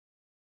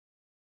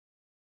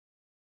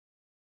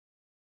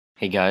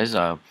Hey guys,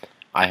 I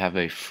have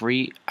a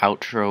free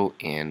outro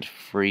and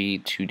free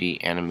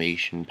 2D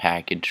animation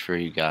package for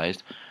you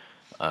guys.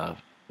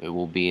 It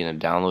will be in a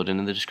download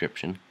in the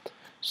description.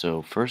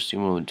 So first you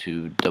want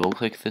to double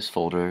click this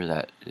folder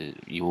that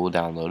you will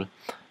download,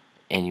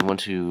 and you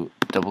want to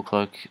double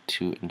click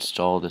to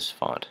install this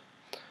font.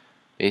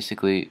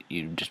 Basically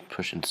you just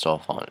push install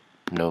font,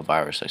 no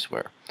virus I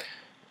swear.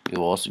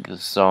 You will also get the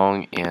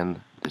song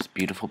and this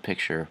beautiful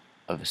picture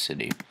of a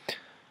city,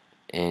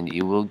 and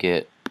you will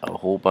get a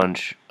whole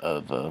bunch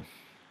of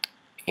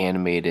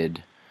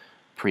animated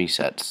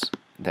presets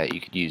that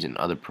you could use in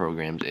other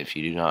programs if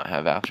you do not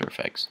have After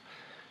Effects.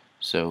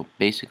 So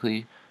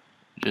basically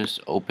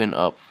just open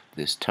up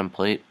this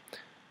template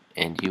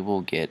and you will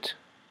get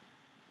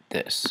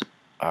this.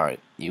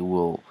 Alright, you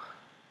will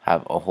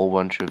have a whole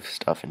bunch of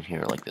stuff in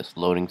here like this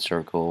loading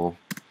circle,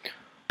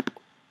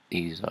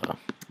 these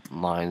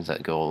lines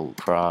that go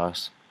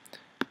across,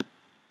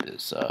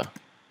 this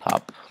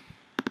pop,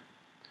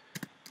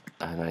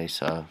 a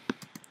nice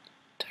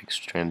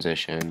text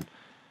transition,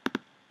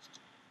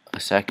 a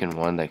second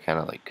one that kind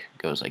of like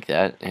goes like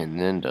that and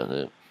then does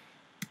it.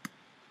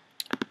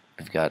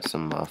 We've got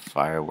some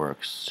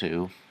fireworks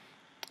too,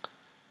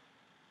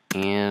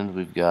 and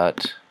we've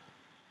got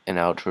an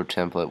outro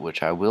template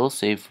which I will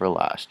save for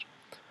last.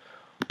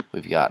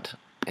 We've got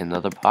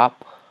another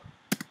pop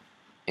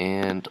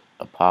and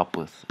a pop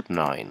with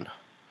nine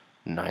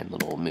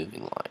little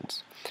moving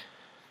lines.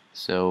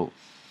 So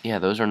yeah,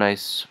 those are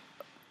nice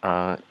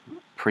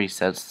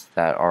presets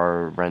that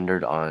are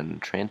rendered on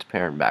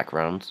transparent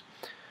backgrounds.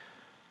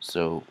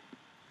 So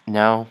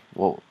now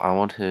what I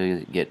want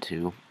to get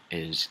to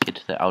is get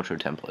to the outro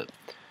template.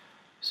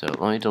 So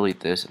let me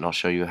delete this and I'll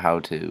show you how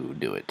to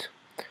do it.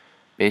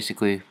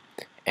 Basically,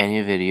 any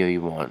video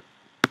you want,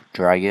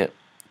 drag it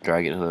to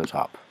the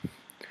top.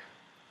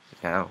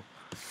 Now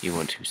you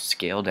want to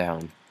scale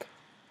down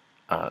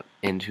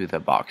into the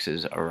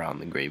boxes around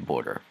the gray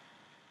border.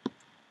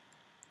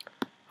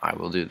 I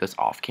will do this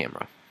off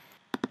camera.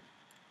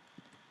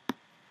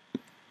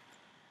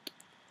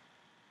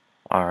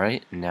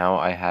 Alright, now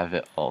I have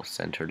it all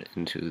centered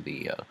into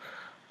the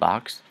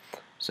box.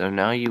 So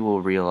now you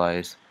will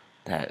realize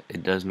that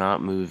it does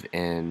not move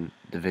in,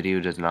 the video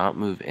does not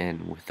move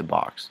in with the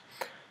box.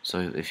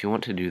 So if you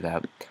want to do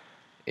that,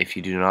 if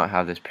you do not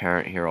have this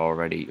parent here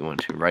already, you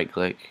want to right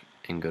click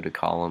and go to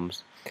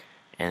columns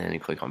and then you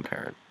click on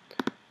parent.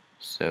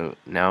 So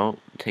now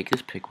take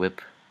this pick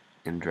whip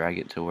and drag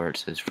it to where it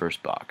says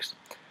first box.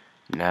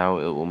 Now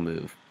it will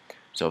move.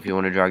 So if you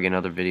want to drag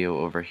another video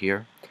over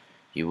here,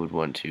 you would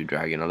want to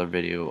drag another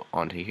video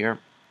onto here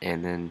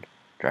and then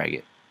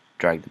drag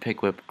the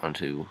pick whip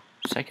onto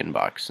second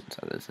box, since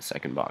that is the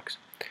second box.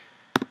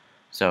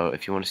 So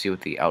if you want to see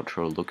what the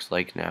outro looks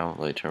like now,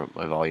 let me turn up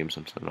my volume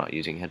since I'm not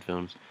using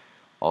headphones.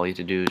 All you have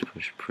to do is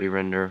push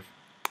pre-render,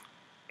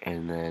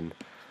 and then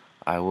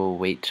I will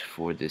wait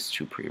for this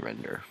to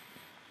pre-render.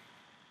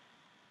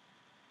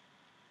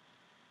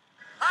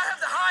 I have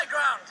the high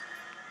ground.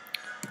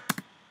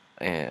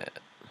 And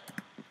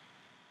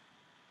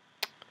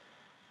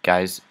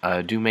guys,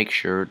 do make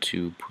sure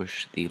to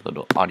push the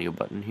little audio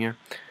button here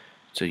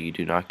so you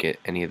do not get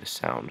any of the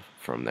sound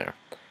from there.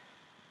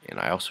 And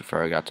I also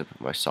forgot to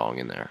put my song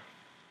in there.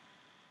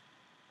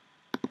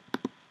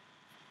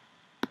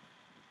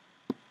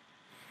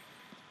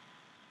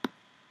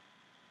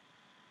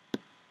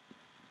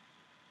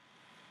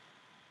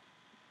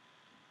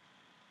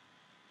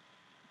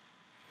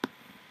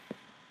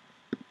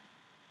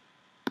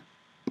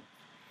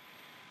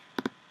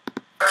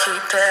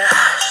 Keep it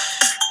hush.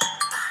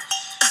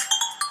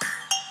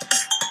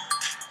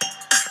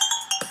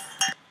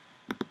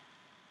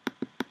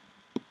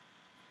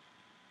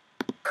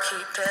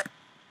 Keep it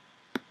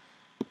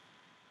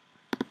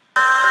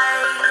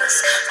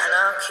eyes, and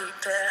I'll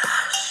keep it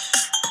hush.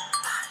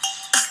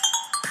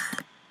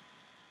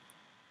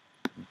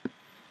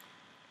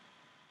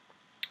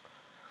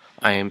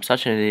 I am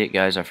such an idiot,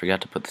 guys, I forgot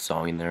to put the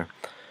song in there.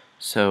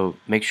 So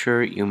make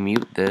sure you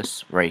mute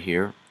this right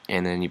here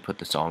and then you put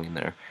the song in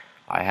there.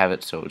 I have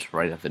it so it's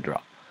right at the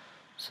drop.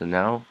 So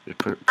now we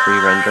put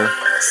pre-render.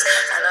 Eyes,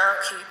 and I'll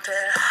keep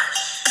it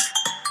hush.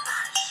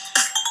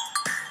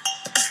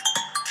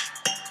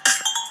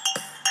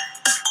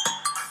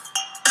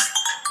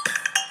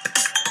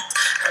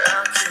 And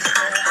I'll keep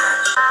it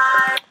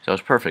hush. So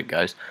it's perfect,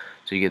 guys.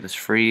 So you get this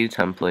free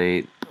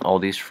template, all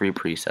these free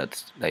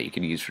presets that you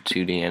can use for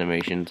 2D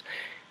animations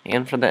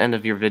and for the end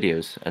of your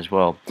videos as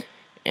well.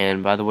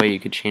 And by the way,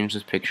 you could change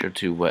this picture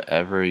to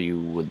whatever you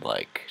would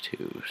like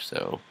to.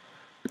 So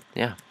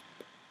yeah.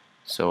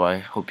 So I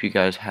hope you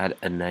guys had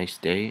a nice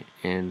day,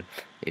 and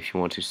if you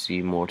want to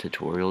see more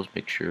tutorials,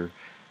 make sure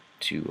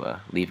to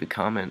leave a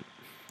comment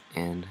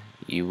and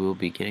you will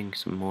be getting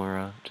some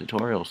more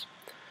tutorials.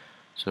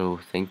 So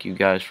thank you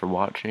guys for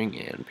watching,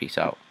 and peace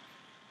out.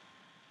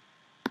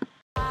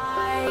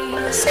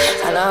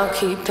 And I'll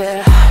keep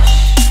it hush.